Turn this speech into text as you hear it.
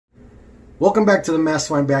Welcome back to the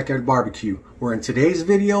Swine Backyard Barbecue, where in today's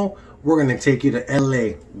video, we're going to take you to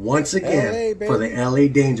LA once again for the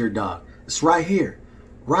LA Danger Dog. It's right here.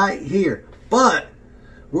 But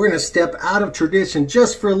we're going to step out of tradition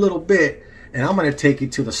just for a little bit, and I'm going to take you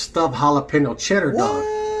to the stuffed jalapeno cheddar dog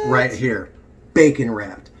right here. Bacon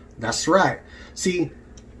wrapped. That's right. See,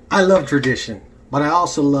 I love tradition, but I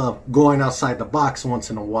also love going outside the box once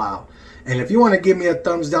in a while. And if you want to give me a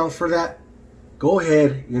thumbs down for that, go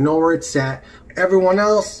ahead, you know where it's at. Everyone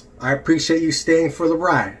else, I appreciate you staying for the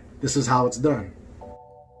ride. This is how it's done.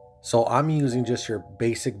 So I'm using just your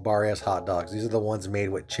basic bar-ass hot dogs. These are the ones made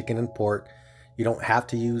with chicken and pork. You don't have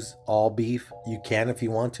to use all beef. You can if you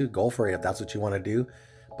want to. Go for it if that's what you want to do.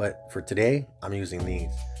 But for today, I'm using these.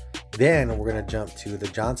 Then we're going to jump to the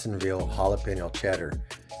Johnsonville jalapeno cheddar.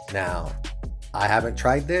 Now, I haven't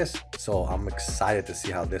tried this, so I'm excited to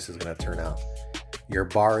see how this is going to turn out. Your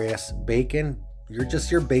bar-ass bacon.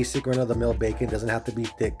 Your basic run-of-the-mill bacon. Doesn't have to be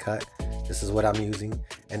thick cut. This is what I'm using.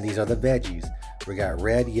 And these are the veggies. We got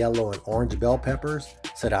red, yellow, and orange bell peppers,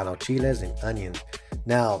 serrano chiles, and onions.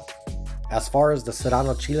 Now, as far as the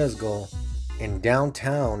serrano chiles go, in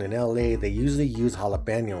downtown in LA, they usually use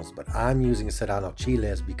jalapenos, but I'm using serrano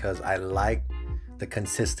chiles because I like the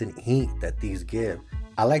consistent heat that these give.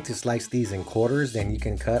 I like to slice these in quarters, then you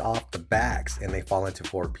can cut off the backs and they fall into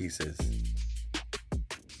 4 pieces.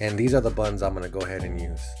 And these are the buns I'm going to go ahead and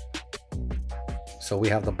use. So we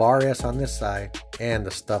have the bar S on this side and the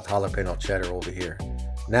stuffed jalapeno cheddar over here.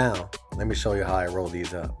 Now, let me show you how I roll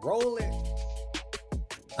these up. Roll it!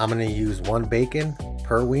 I'm going to use 1 bacon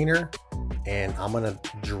per wiener, and I'm going to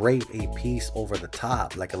drape a piece over the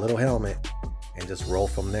top like a little helmet and just roll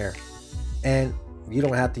from there. And you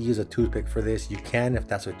don't have to use a toothpick for this. You can if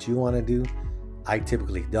that's what you want to do. I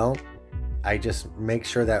typically don't. I just make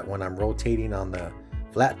sure that when I'm rotating on the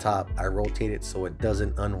flat top, I rotate it so it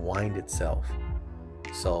doesn't unwind itself.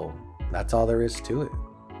 So that's all there is to it.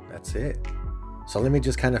 That's it. So let me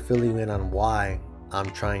just kind of fill you in on why I'm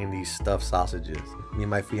trying these stuffed sausages. Me and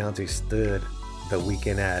my fiance stood the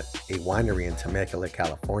weekend at a winery in Temecula,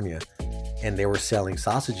 California, and they were selling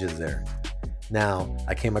sausages there. Now,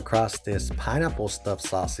 I came across this pineapple stuffed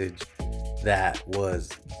sausage that was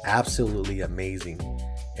absolutely amazing.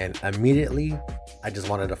 And immediately, I just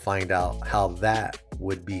wanted to find out how that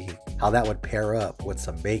would pair up with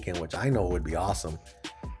some bacon, which I know would be awesome.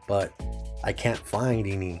 But I can't find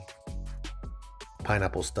any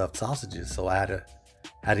pineapple stuffed sausages, so I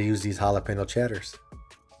had to use these jalapeno cheddars.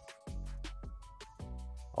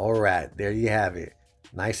 All right, there you have it.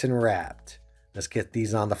 Nice and wrapped. Let's get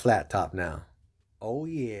these on the flat top now. Oh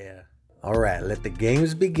yeah. All right, let the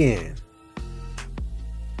games begin.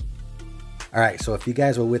 All right, so if you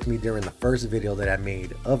guys were with me during the first video that I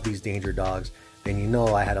made of these Danger Dogs, then you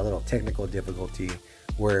know I had a little technical difficulty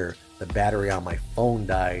where the battery on my phone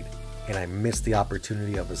died and I missed the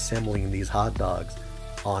opportunity of assembling these hot dogs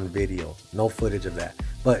on video. No footage of that.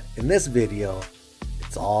 But in this video,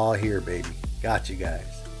 it's all here, baby. Got you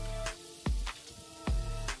guys.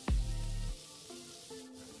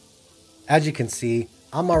 As you can see,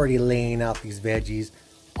 I'm already laying out these veggies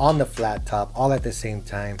on the flat top all at the same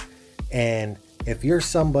time. And if you're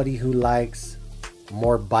somebody who likes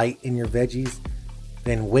more bite in your veggies,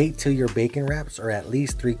 then wait till your bacon wraps are at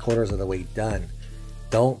least 3/4 of the way done.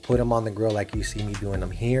 Don't put them on the grill like you see me doing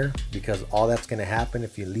them here, because all that's going to happen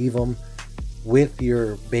if you leave them with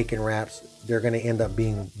your bacon wraps, they're going to end up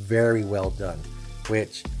being very well done,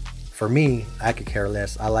 which for me, I could care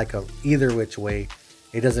less. I like them either which way.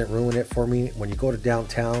 It doesn't ruin it for me. When you go to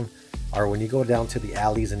downtown or when you go down to the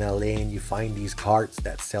alleys in LA and you find these carts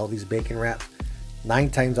that sell these bacon wraps, 9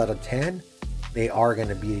 times out of 10, they are going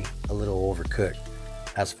to be a little overcooked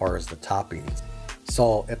as far as the toppings.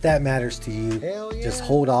 So if that matters to you, just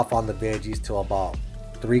hold off on the veggies till about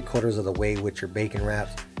 3/4 of the way with your bacon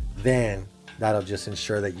wraps. Then that'll just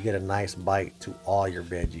ensure that you get a nice bite to all your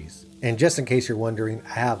veggies. And just in case you're wondering,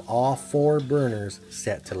 I have all 4 burners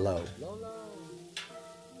set to low.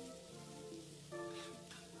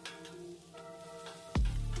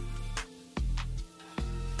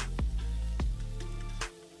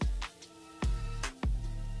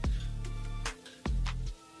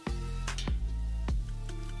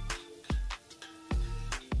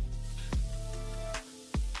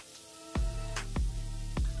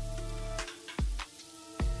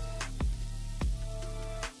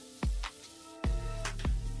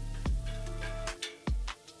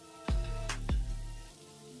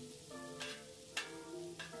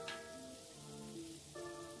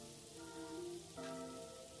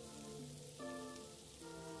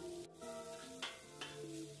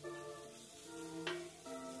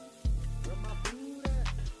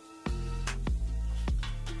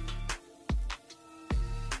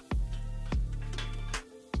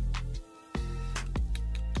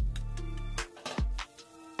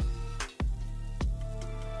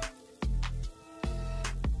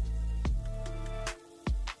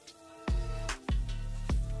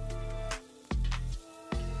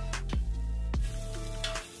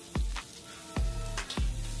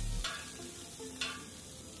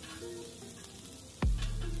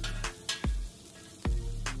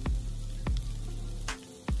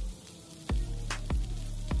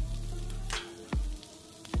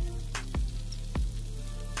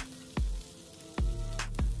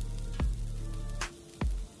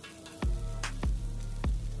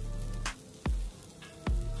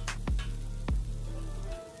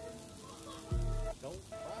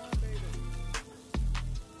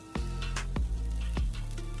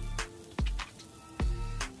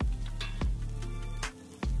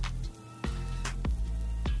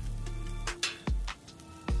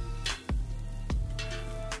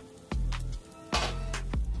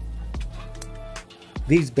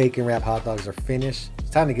 These bacon wrap hot dogs are finished. It's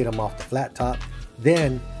time to get them off the flat top,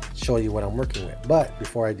 then show you what I'm working with. But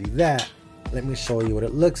before I do that, let me show you what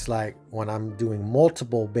it looks like when I'm doing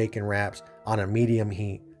multiple bacon wraps on a medium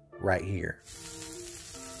heat right here.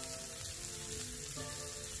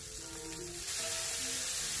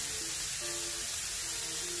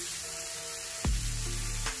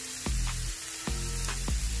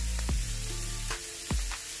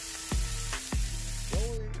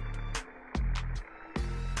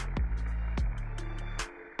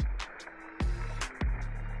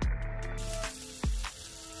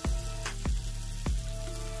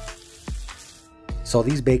 So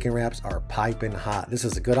these bacon wraps are piping hot. This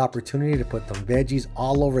is a good opportunity to put them veggies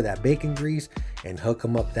all over that bacon grease and hook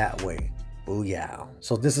them up that way. Booyah.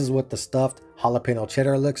 So this is what the stuffed jalapeno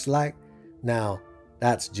cheddar looks like. Now,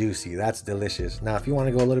 that's juicy, that's delicious. Now, if you want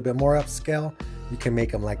to go a little bit more upscale, you can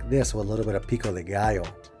make them like this with a little bit of pico de gallo.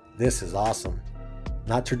 This is awesome.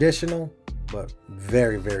 Not traditional, but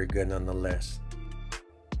very, very good nonetheless.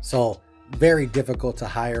 So, very difficult to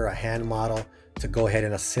hire a hand model to go ahead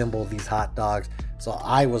and assemble these hot dogs. So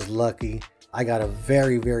I was lucky. I got a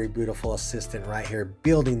very, very beautiful assistant right here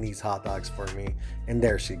building these hot dogs for me. And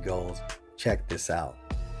there she goes. Check this out.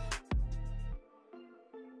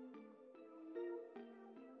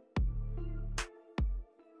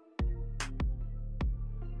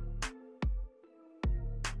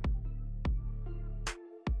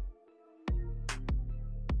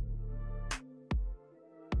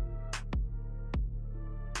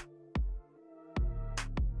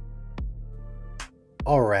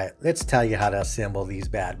 Alright, let's tell you how to assemble these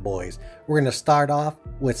bad boys. We're going to start off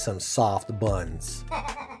with some soft buns.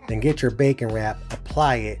 Then get your bacon wrap,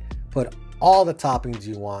 apply it, put all the toppings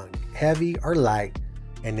you want, heavy or light,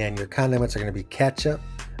 and then your condiments are going to be ketchup,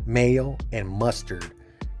 mayo, and mustard,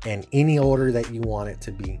 in any order that you want it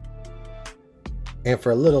to be. And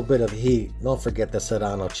for a little bit of heat, don't forget the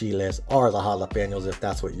serrano chiles or the jalapenos if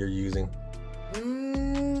that's what you're using.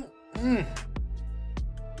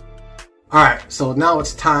 Alright, so now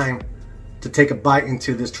it's time to take a bite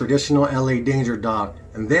into this traditional LA Danger Dog.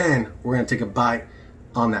 And then we're going to take a bite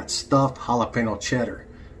on that stuffed jalapeno cheddar.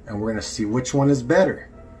 And we're going to see which one is better.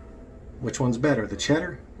 Which one's better, the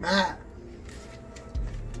cheddar? Ah.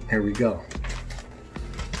 Here we go.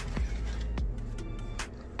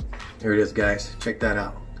 There it is, guys. Check that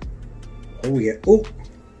out. Oh yeah. Oh!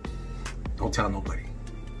 Don't tell nobody.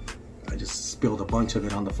 I just spilled a bunch of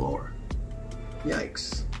it on the floor.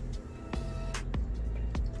 Yikes.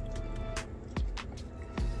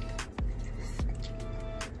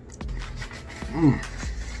 Mmm.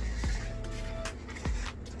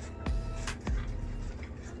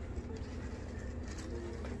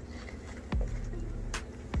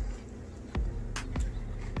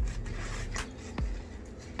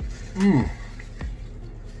 Mmm.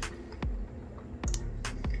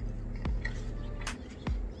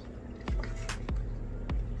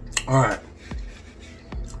 All right.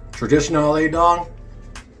 Traditional LA dog,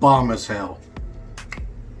 bomb as hell.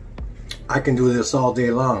 I can do this all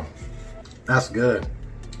day long. That's good.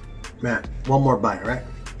 Man, one more bite, right?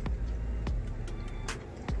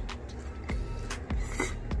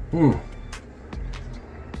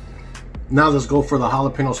 Now let's go for the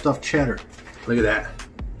jalapeno stuffed cheddar. Look at that.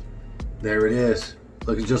 There it is.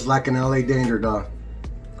 Looking just like an LA Danger Dog.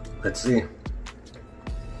 Let's see.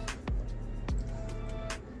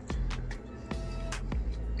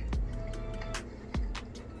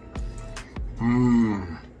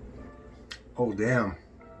 Oh, damn.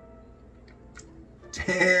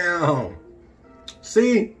 Damn.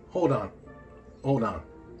 See? Hold on. Hold on.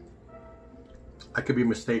 I could be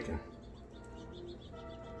mistaken.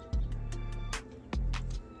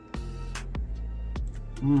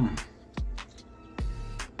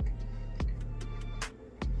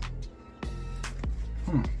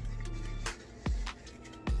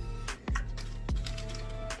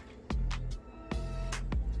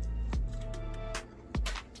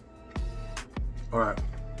 All right.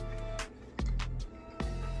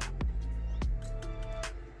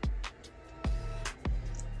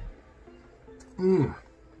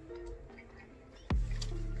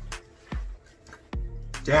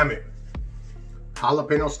 Damn it.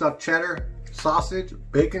 Jalapeno stuffed cheddar, sausage,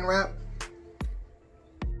 bacon wrap.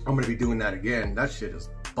 I'm gonna be doing that again. That shit is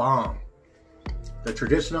bomb. The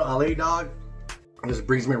traditional LA dog. This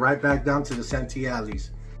brings me right back down to the Santee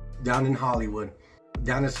Alleys, down in Hollywood,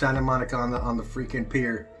 down in Santa Monica on the freaking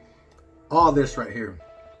pier. All this right here.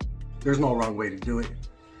 There's no wrong way to do it.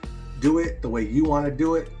 Do it the way you want to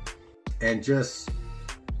do it, and just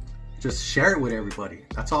share it with everybody.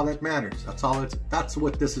 That's all that matters. That's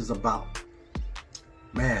what this is about.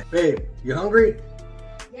 Man, babe, you hungry?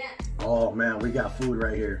 Oh man, we got food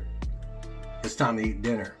right here. It's time to eat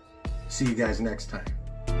dinner. See you guys next time.